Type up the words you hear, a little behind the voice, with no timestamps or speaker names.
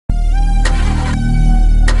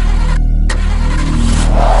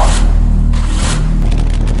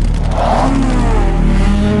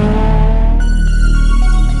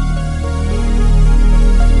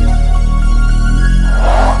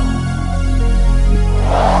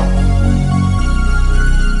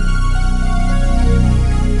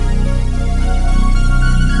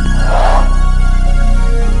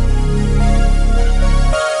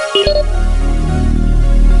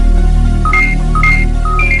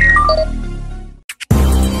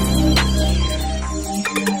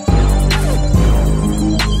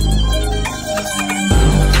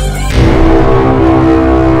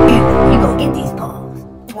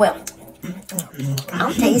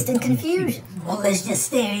Well, let's just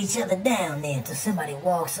stare each other down then until somebody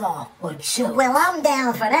walks off or chokes. Well, I'm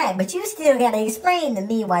down for that, but you still gotta explain to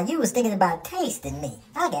me why you was thinking about tasting me.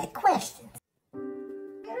 I got questions.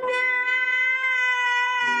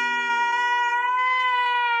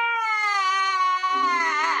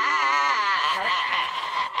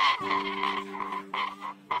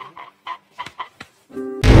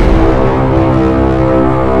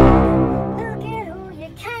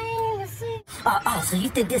 Oh, so you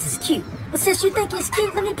think this is cute? Well, since you think it's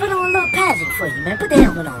cute, let me put on a little pageant for you, man. Put the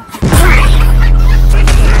helmet on.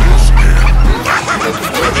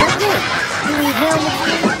 You need helmet?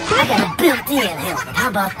 I got a built-in helmet. How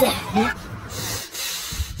about that?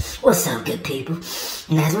 What's up, good people?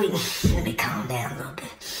 Now, let me calm down a little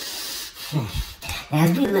bit. Now,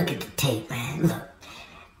 as we look at the tape, man, look,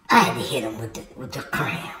 I had to hit him with the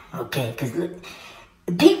cram, okay? Because look,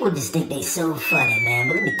 people just think they so funny, man,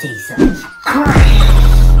 but let me tell you something. Look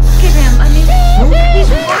at him, I mean, he's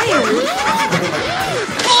wild.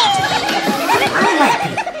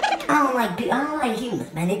 I don't like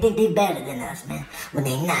humans, man. They think they better than us, man, when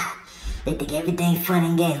they not. They think everything fun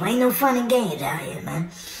and games. Well, ain't no fun and games out here, man.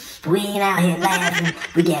 We ain't out here laughing.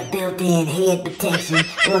 We got built-in head protection.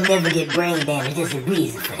 We'll never get brain damage. There's a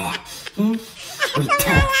reason for that. We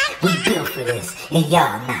tough. We built for this, and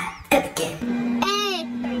y'all not. Cut the camera. Hey,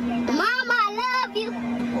 Mama, I love you.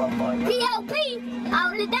 P.O.P.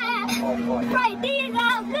 Only die. Right these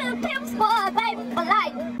all good pimps, boy, baby, for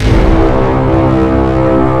life.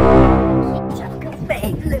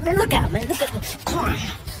 Man, look out, man. Look at the clown.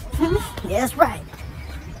 Yeah, that's right.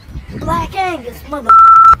 Black Angus, mother.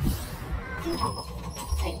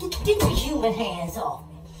 Hey, get your human hands off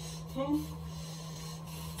me.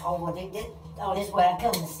 Oh, this is where I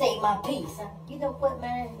come to save my peace, huh? You know what,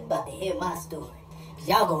 man? You're about to hear my story. Cause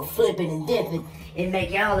y'all gonna flip it and dip it and make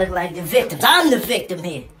y'all look like the victims. I'm the victim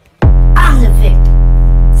here. I'm the victim.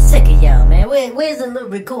 Sick of y'all, man. Where's the little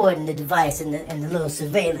recording the device and the little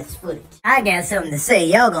surveillance footage? I got something to say.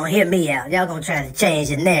 Y'all gonna hear me out. Y'all gonna try to change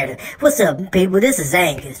the narrative. What's up, people? This is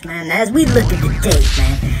Angus, man. Now, as we look at the tape,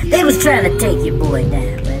 man, they was trying to take your boy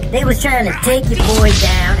down, man. They was trying to take your boy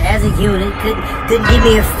down as a unit. Couldn't give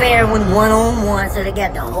me a fair one-on-one, so they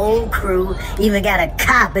got the whole crew. Even got a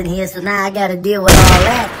cop in here, so now I gotta deal with all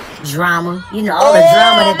that drama. You know, all the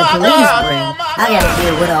drama that the police bring. I gotta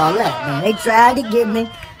deal with all that, man. They tried to get me.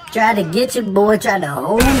 Tried to get your boy, tried to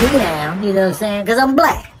hold me down, you know what I'm saying? Because I'm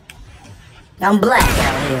black. I'm black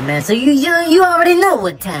out here, man. So you already know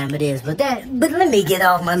what time it is. But let me get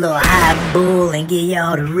off my little high bull and get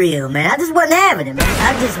y'all the real, man. I just wasn't having it, man.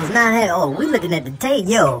 I just was not having it. Oh, we looking at the tape.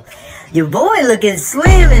 Yo, your boy looking slim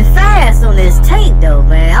and fast on this tape, though,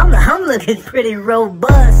 man. I'm looking pretty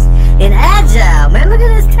robust and agile, man. Look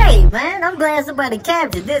at this tape, man. I'm glad somebody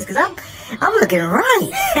captured this, because I'm looking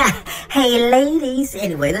right. Hey, ladies.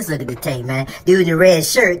 Anyway, let's look at the tape, man. Dude in the red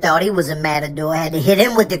shirt thought he was a matador. I had to hit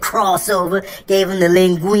him with the crossover. Gave him the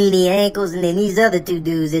linguini ankles, and then these other two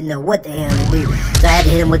dudes didn't know what the hell to do. So I had to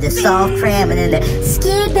hit him with the soft cram and then the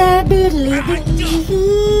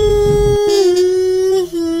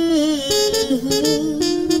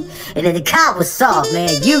skid-da-diddly-dee. And then the cop was soft, man.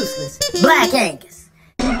 Useless. Black Angus.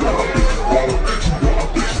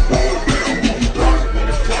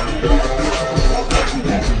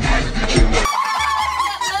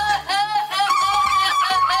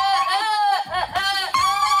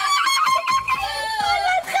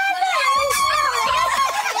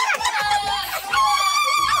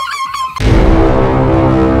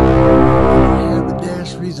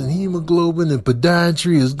 Hemoglobin and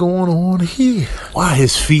podiatry is going on here. Why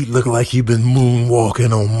his feet look like he been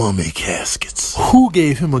moonwalking on mummy caskets? Who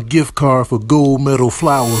gave him a gift card for gold medal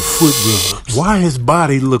flower foot rubs? Why his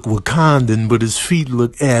body look Wakandan but his feet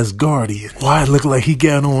look Asgardian? Why it look like he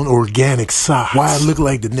got on organic socks? Why it look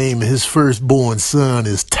like the name of his firstborn son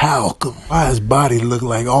is Talcum? Why his body look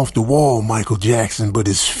like off the wall Michael Jackson but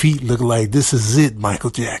his feet look like this is it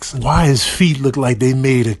Michael Jackson? Why his feet look like they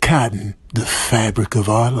made of cotton? The fabric of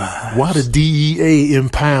our lives. Why the DEA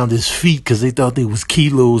impound his feet because they thought they was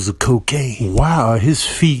kilos of cocaine? Why are his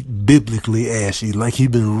feet biblically ashy like he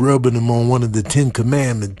been rubbing them on one of the 10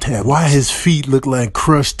 Commandment tablets? Why his feet look like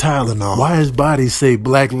crushed Tylenol? Why his body say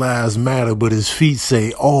Black Lives Matter but his feet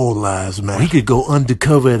say all lives matter? He could go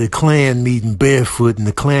undercover at a Klan meeting barefoot and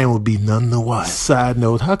the Klan would be none the wiser. Side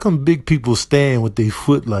note, how come big people stand with their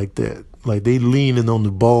foot like that? Like they leaning on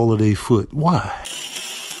the ball of their foot? Why?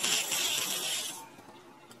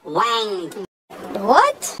 Wang.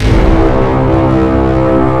 What?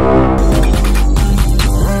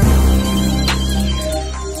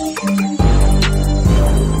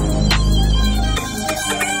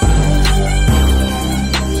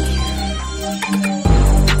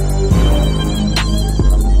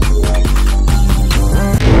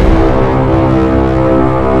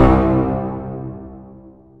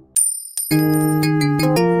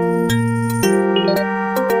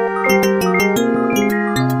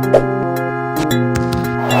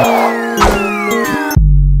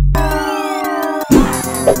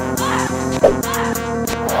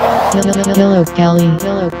 Hello, Callie.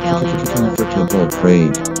 Hello, Callie.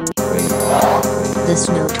 The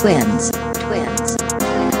Snowtwinz.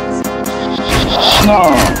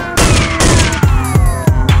 No.